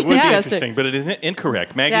would be interesting, but it is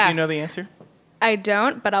incorrect. Maggie, do you know the answer? I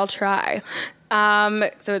don't, but I'll try.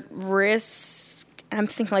 So Risk, I'm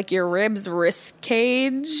thinking like your ribs, Risk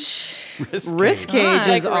Cage. Risk Cage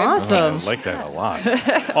is awesome. I like that a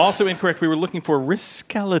lot. Also incorrect, we were looking for wrist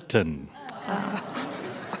skeleton.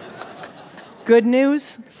 Good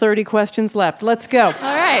news, 30 questions left. Let's go. All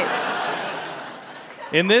right.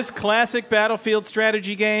 In this classic battlefield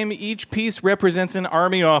strategy game, each piece represents an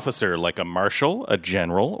army officer, like a marshal, a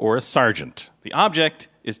general, or a sergeant. The object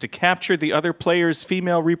is to capture the other player's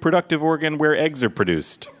female reproductive organ where eggs are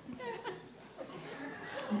produced.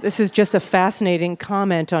 This is just a fascinating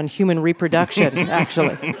comment on human reproduction,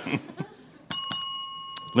 actually.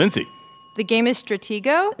 Lindsay. The game is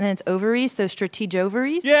Stratego, and it's ovaries, so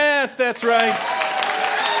strategovaries. Yes, that's right.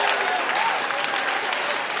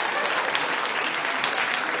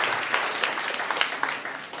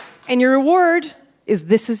 And your reward is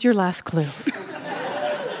this is your last clue.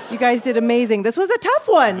 You guys did amazing. This was a tough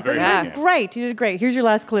one. Very but you did great. You did great. Here's your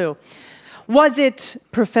last clue. Was it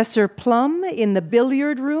Professor Plum in the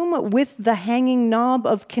billiard room with the hanging knob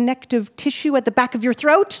of connective tissue at the back of your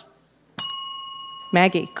throat?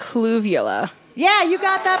 Maggie. Cluvula. Yeah, you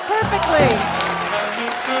got that perfectly.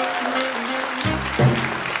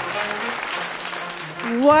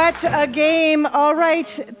 What a game. All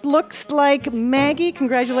right. Looks like, Maggie,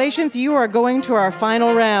 congratulations. You are going to our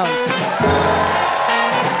final round.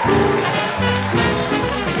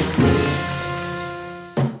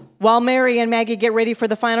 While Mary and Maggie get ready for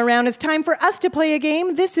the final round, it's time for us to play a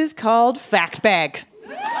game. This is called Fact Bag.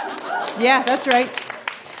 Yeah, that's right.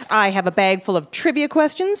 I have a bag full of trivia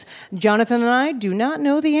questions. Jonathan and I do not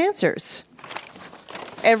know the answers.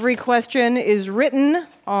 Every question is written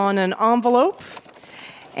on an envelope,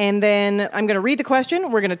 and then I'm going to read the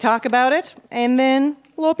question, we're going to talk about it, and then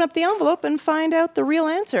we'll open up the envelope and find out the real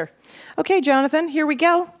answer. Okay, Jonathan, here we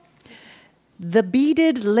go. The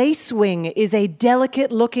beaded lacewing is a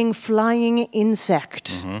delicate-looking flying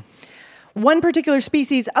insect. Mm-hmm. One particular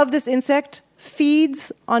species of this insect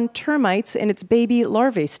feeds on termites in its baby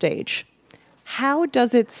larvae stage. How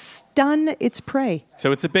does it stun its prey?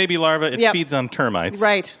 So it's a baby larva. It feeds on termites.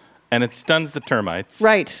 Right. And it stuns the termites.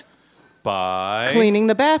 Right. By... cleaning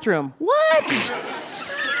the bathroom. What?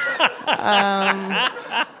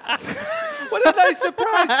 What a nice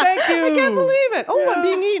surprise. Thank you. I can't believe it. Oh, I'm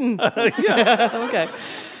being eaten. Okay.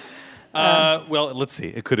 Well, let's see.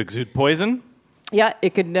 It could exude poison. Yeah,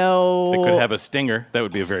 it could know... It could have a stinger. That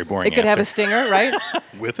would be a very boring answer. It could have a stinger, right?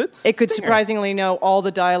 With it? It could surprisingly know all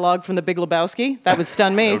the dialogue from The Big Lebowski. That would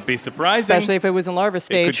stun me. That would be surprising. Especially if it was in larva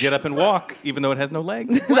stage. It could get up and walk, even though it has no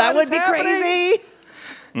legs. That would be crazy.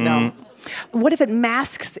 No. What if it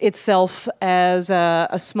masks itself as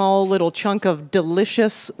a small little chunk of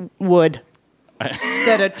delicious wood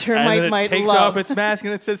that a termite and then might it takes love? off its mask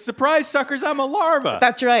and it says, "Surprise, suckers, I'm a larva."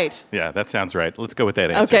 That's right. Yeah, that sounds right. Let's go with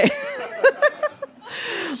that answer. Okay.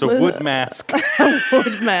 So wood mask.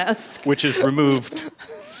 Wood mask. Which is removed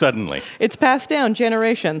suddenly. It's passed down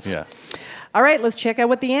generations. Yeah. All right, let's check out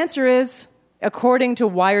what the answer is. According to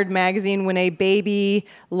Wired magazine, when a baby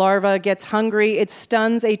larva gets hungry, it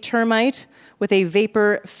stuns a termite with a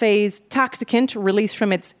vapor phase toxicant released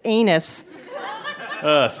from its anus.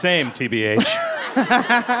 Same, TBH.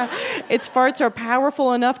 Its farts are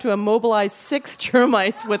powerful enough to immobilize 6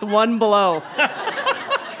 termites with one blow.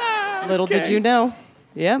 Little did you know.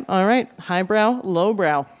 Yeah, all right. Highbrow,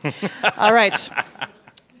 lowbrow. All right.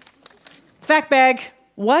 Fact bag.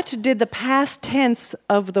 What did the past tense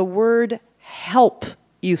of the word help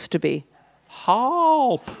used to be?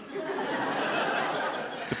 Help.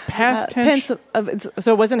 The past tense so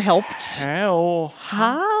it wasn't helped. Help.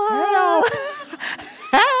 Help.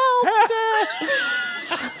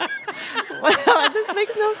 Wow, this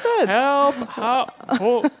makes no sense. Help.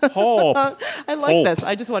 I like this.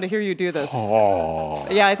 I just want to hear you do this.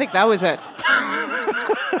 Yeah, I think that was it.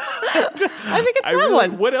 I think it's that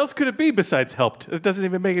one. What else could it be besides helped? It doesn't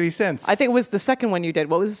even make any sense. I think it was the second one you did.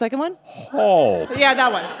 What was the second one? Help. Yeah,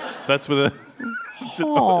 that one. That's with a... It's an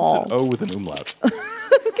O with an umlaut.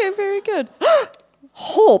 Okay, very good.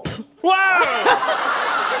 Hope. Wow!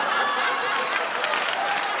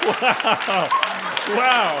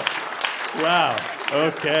 Wow. Wow.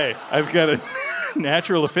 Okay. I've got a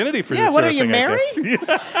natural affinity for this what sort are of you, thing, married?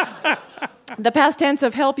 The past tense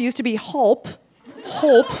of help used to be Hulp.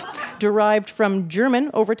 Hulp, derived from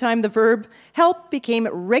German. Over time, the verb help became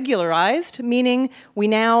regularized, meaning we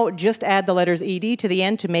now just add the letters ed to the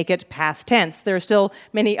end to make it past tense. There are still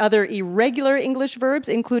many other irregular English verbs,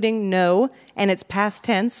 including know, and its past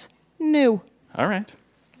tense, knew. All right.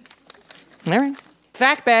 All right.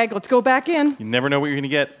 Fact bag, let's go back in. You never know what you're going to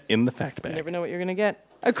get in the fact bag. You never know what you're going to get.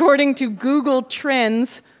 According to Google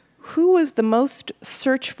Trends, who was the most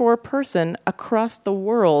searched for person across the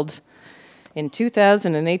world in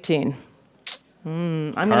 2018?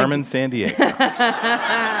 Carmen Sandiego.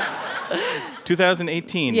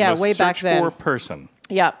 2018. Yeah, most way back searched then. for person.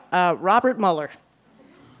 Yeah, Robert Mueller.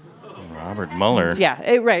 Robert Mueller.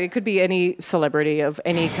 Yeah, right. It could be any celebrity of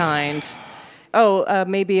any kind.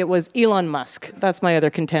 Maybe it was Elon Musk. That's my other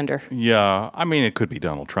contender. Yeah, I mean, it could be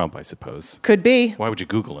Donald Trump, I suppose. Could be. Why would you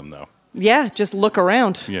Google him, though? Yeah, just look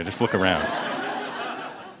around. Yeah, just look around.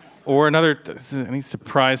 Or any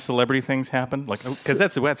surprise celebrity things happen? Like, because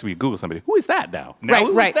that's where you Google somebody. Who is that now?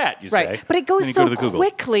 Who is that, you say? But it goes so Google.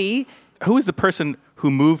 quickly. Who is the person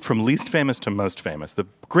who moved from least famous to most famous? The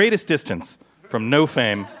greatest distance from no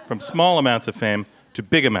fame, from small amounts of fame to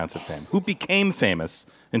big amounts of fame. Who became famous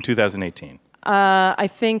in 2018? I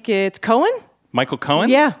think it's Cohen. Michael Cohen?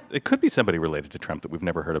 Yeah. It could be somebody related to Trump that we've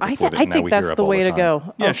never heard of before. I think that's the way to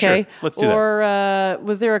go. Yeah, okay. Sure. Let's do that. Or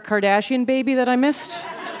was there a Kardashian baby that I missed?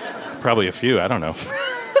 Probably a few. I don't know.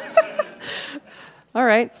 All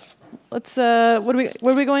right. Let's. What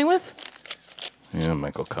are we going with? Yeah,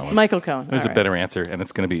 Michael Cohen. Michael Cohen. There's All a better answer, and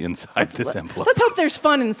it's going to be inside this envelope. Let's hope there's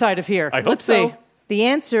fun inside of here. I hope Let's so. see. The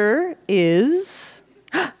answer is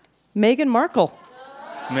Meghan Markle.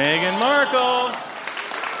 Meghan Markle.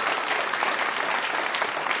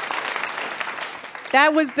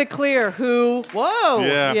 That was the clear who. Whoa.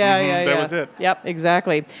 Yeah, Yeah. that was it. Yep,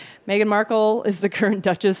 exactly. Meghan Markle is the current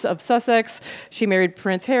Duchess of Sussex. She married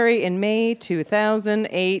Prince Harry in May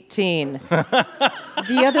 2018.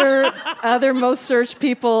 The other most searched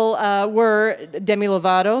people were Demi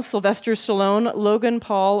Lovato, Sylvester Stallone, Logan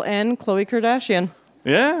Paul, and Khloe Kardashian.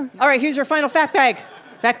 Yeah. All right, here's your final fact bag.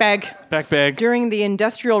 Fact bag. Fact bag. During the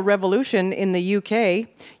Industrial Revolution in the UK,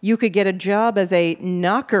 you could get a job as a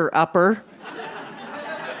knocker-upper.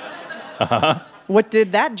 Uh-huh. What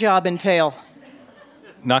did that job entail?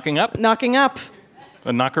 Knocking up? Knocking up.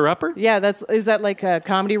 A knocker-upper? Yeah, is that like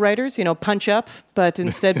comedy writers? Punch up, but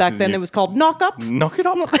instead back then it was called knock up. Knock it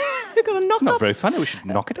up. We gotta knock It's not up. very funny. We should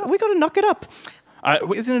knock it up. We gotta knock it up.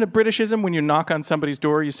 Isn't it a Britishism when you knock on somebody's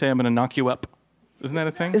door, you say, I'm going to knock you up? Isn't that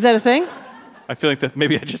a thing? Is that a thing? I feel like that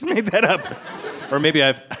maybe I just made that up. Or maybe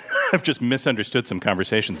I've just misunderstood some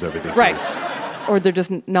conversations over these Right. years. Or they're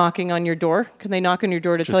just knocking on your door. Can they knock on your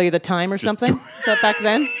door to tell you the time or something? Is that back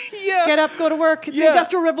then? Yeah. Get up, go to work. It's the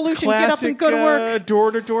Industrial Revolution. Classic, Get up and go to work.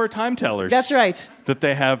 Door-to-door time tellers. That's right. That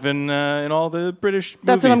they have in all the British movies.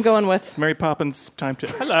 That's what I'm going with. Mary Poppins time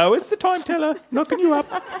teller. Hello, it's the time teller knocking you up.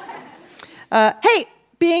 Hey,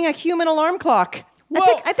 being a human alarm clock.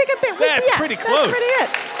 Whoa, I think that's pretty close. That's pretty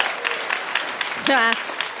it.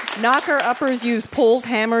 Knocker-uppers use poles,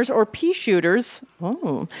 hammers, or pea shooters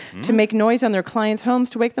to make noise on their clients' homes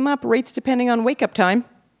to wake them up. Rates depending on wake-up time.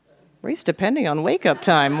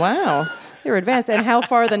 Wow. They're advanced. And how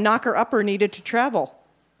far the knocker-upper needed to travel.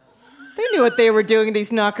 They knew what they were doing,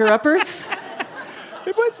 these knocker-uppers.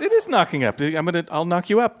 It is knocking up. I'll knock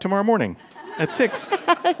you up tomorrow morning at 6.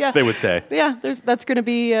 Yeah. They would say. Yeah, that's going to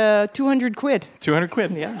be 200 quid. 200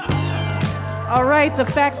 quid. Yeah. All right, the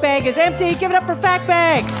fact bag is empty. Give it up for fact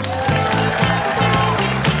bag.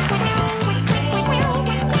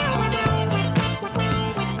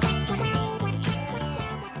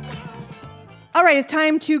 All right, it's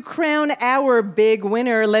time to crown our big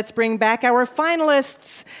winner. Let's bring back our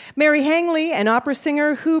finalists. Mary Hangley, an opera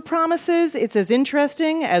singer who promises it's as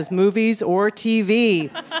interesting as movies or TV.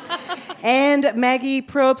 And Maggie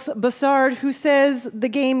Probst-Bassard, who says the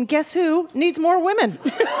game Guess Who needs more women.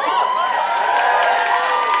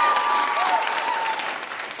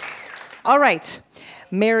 All right,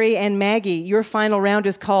 Mary and Maggie, your final round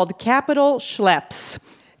is called Capital Schleps.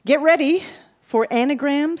 Get ready for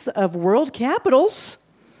anagrams of world capitals.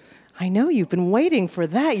 I know you've been waiting for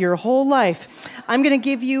that your whole life. I'm going to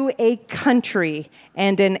give you a country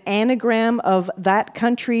and an anagram of that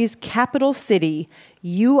country's capital city.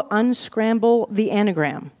 You unscramble the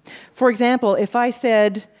anagram. For example, if I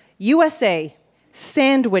said USA,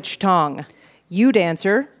 sandwich tong, you'd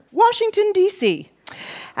answer Washington, D.C.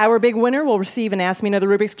 Our big winner will receive an Ask Me Another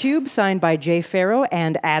Rubik's Cube signed by Jay Pharoah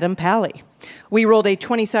and Adam Pally. We rolled a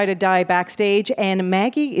 20-sided die backstage, and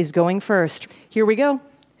Maggie is going first. Here we go.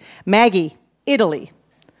 Maggie, Italy.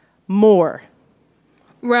 More.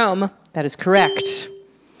 Rome. That is correct.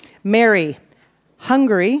 Mary,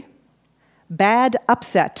 Hungary. Bad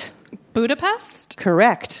upset. Budapest.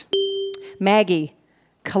 Correct. Maggie,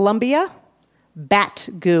 Colombia. Bat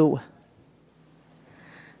goo.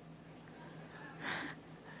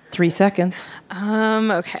 3 seconds.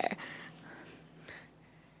 Okay.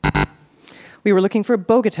 We were looking for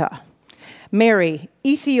Bogota. Mary,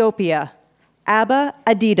 Ethiopia. Abba,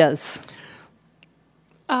 Adidas.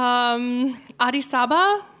 Addis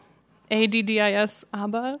Ababa. ADDIS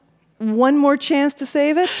Abba. One more chance to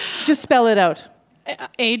save it. Just spell it out.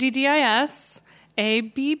 ADDIS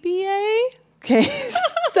ABBA. Okay,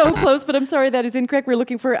 so close, but I'm sorry, that is incorrect. We're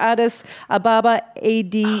looking for Addis Ababa,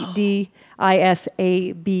 ADDISABABA.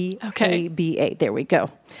 Okay. There we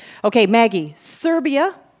go. Okay, Maggie,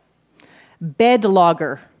 Serbia, bed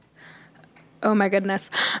logger. Oh my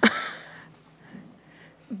goodness.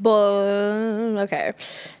 Okay.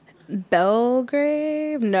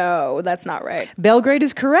 Belgrade? No, that's not right. Belgrade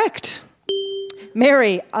is correct.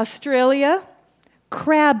 Mary, Australia,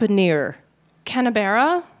 Crabnear.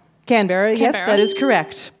 Canberra. Canberra, yes, that is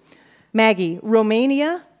correct. Maggie,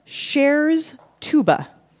 Romania, shares tuba.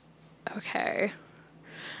 Okay.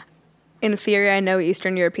 In theory, I know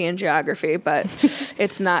Eastern European geography, but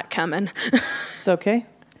it's not coming. It's okay.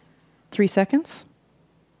 3 seconds.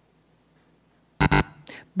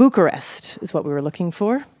 Bucharest is what we were looking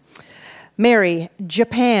for. Mary,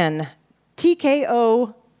 Japan,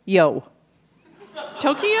 TKO, yo.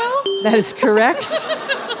 Tokyo? That is correct.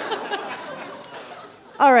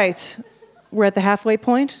 All right. We're at the halfway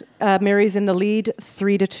point. Mary's in the lead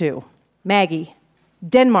 3-2. Maggie,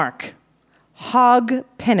 Denmark, hog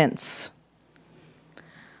penance.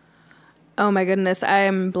 Oh my goodness, I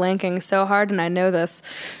am blanking so hard and I know this.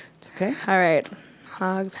 It's okay. All right.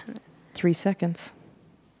 Hog penance. 3 seconds.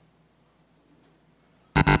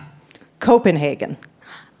 Copenhagen.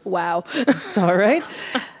 Wow. It's all right.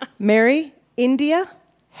 Mary, India,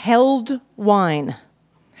 held wine.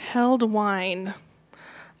 Held wine.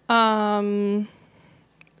 The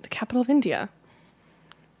capital of India.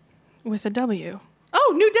 With a W.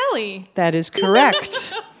 Oh, New Delhi. That is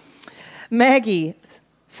correct. Maggie,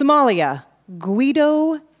 Somalia,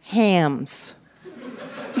 Guido hams.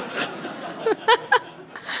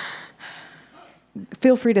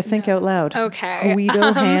 Feel free to think out loud. Okay.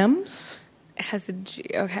 Guido hams. It has a G.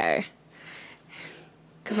 Okay.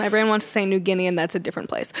 Because my brain wants to say New Guinea, and that's a different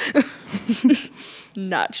place.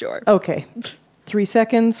 Not sure. Okay. 3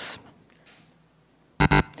 seconds.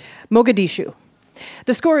 Mogadishu.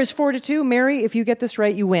 The score is 4-2. Mary, if you get this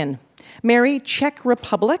right, you win. Mary, Czech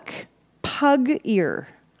Republic, pug ear.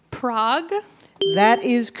 Prague. That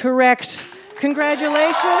is correct.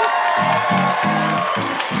 Congratulations.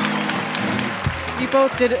 You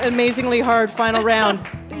both did an amazingly hard final round.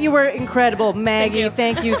 You were incredible, Maggie.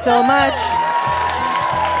 Thank you so much.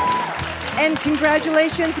 And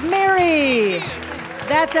congratulations, Mary.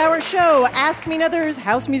 That's our show. Ask Me Another's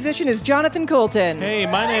house musician is Jonathan Colton. Hey,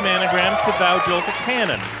 my name anagrams to Thou Jolt a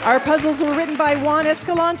Cannon. Our puzzles were written by Juan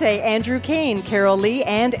Escalante, Andrew Kane, Carol Lee,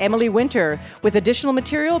 and Emily Winter, with additional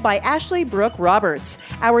material by Ashley Brooke Roberts.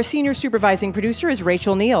 Our senior supervising producer is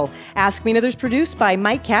Rachel Neal. Ask Me Another's produced by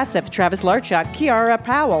Mike Katzeff, Travis Larchuk, Kiara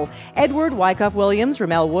Powell, Edward Wyckoff-Williams,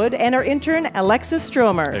 Ramel Wood, and our intern, Alexis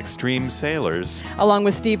Stromer. Extreme Sailors. Along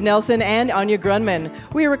with Steve Nelson and Anya Grunman.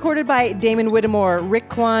 We are recorded by Damon Whittemore, Rick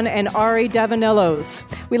Kwan, and Ari Davanellos.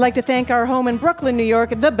 We'd like to thank our home in Brooklyn, New York,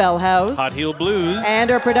 the Bell House. Hot Heel Blues. And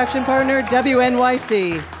our production partner,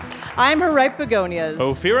 WNYC. I'm her ripe begonias.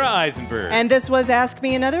 Ophira Eisenberg. And this was Ask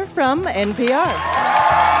Me Another from NPR.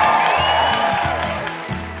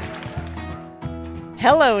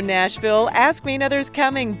 Hello, Nashville. Ask Me Another's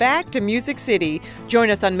coming back to Music City. Join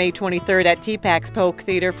us on May 23rd at TPAC's Polk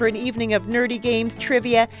Theater for an evening of nerdy games,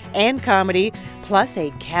 trivia, and comedy, plus a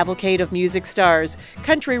cavalcade of music stars,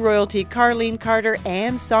 country royalty Carlene Carter,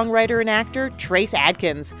 and songwriter and actor Trace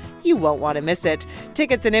Adkins. You won't want to miss it.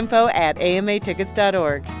 Tickets and info at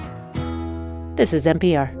amatickets.org. This is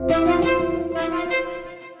NPR.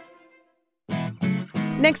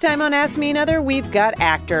 Next time on Ask Me Another, we've got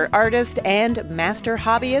actor, artist, and master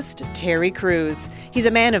hobbyist Terry Crews. He's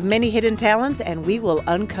a man of many hidden talents, and we will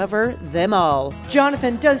uncover them all.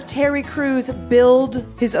 Jonathan, does Terry Crews build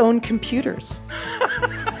his own computers?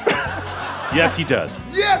 Yes, he does.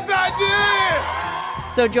 Yes,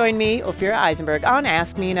 I So join me, Ophira Eisenberg, on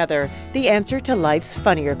Ask Me Another, the answer to life's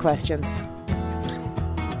funnier questions.